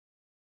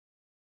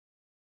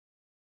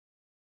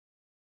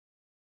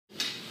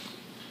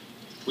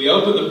We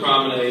opened the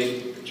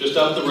promenade just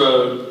up the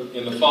road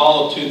in the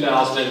fall of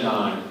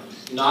 2009.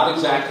 Not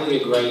exactly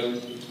a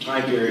great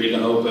time period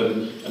to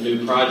open a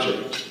new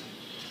project.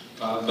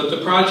 But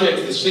the project,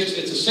 it's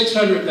a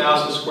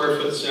 600,000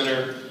 square foot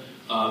center.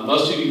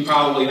 Most of you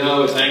probably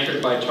know it's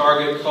anchored by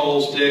Target,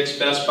 Kohl's, Dick's,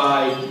 Best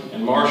Buy,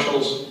 and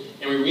Marshall's.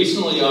 And we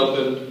recently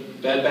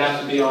opened Bed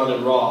Bath & Beyond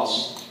and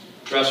Ross,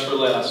 Dress for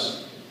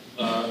Less,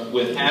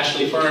 with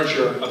Ashley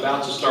Furniture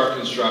about to start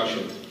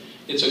construction.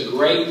 It's a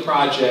great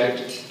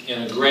project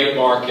in a great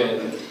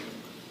market,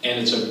 and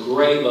it's a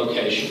great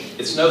location.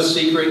 It's no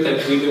secret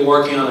that we've been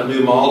working on a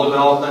new mall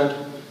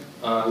development,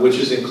 which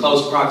is in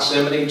close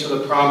proximity to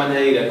the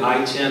promenade at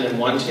I-10 and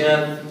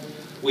 110.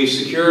 We've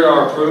secured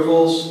our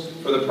approvals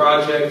for the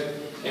project,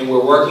 and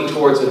we're working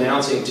towards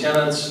announcing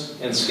tenants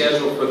and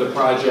schedule for the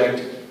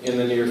project in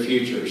the near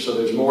future. So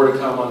there's more to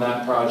come on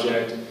that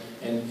project,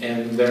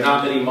 and there are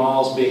not many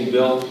malls being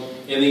built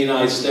in the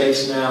United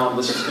States now.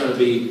 This is going to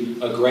be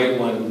a great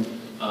one,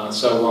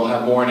 so we'll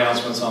have more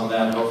announcements on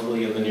that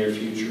hopefully in the near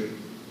future.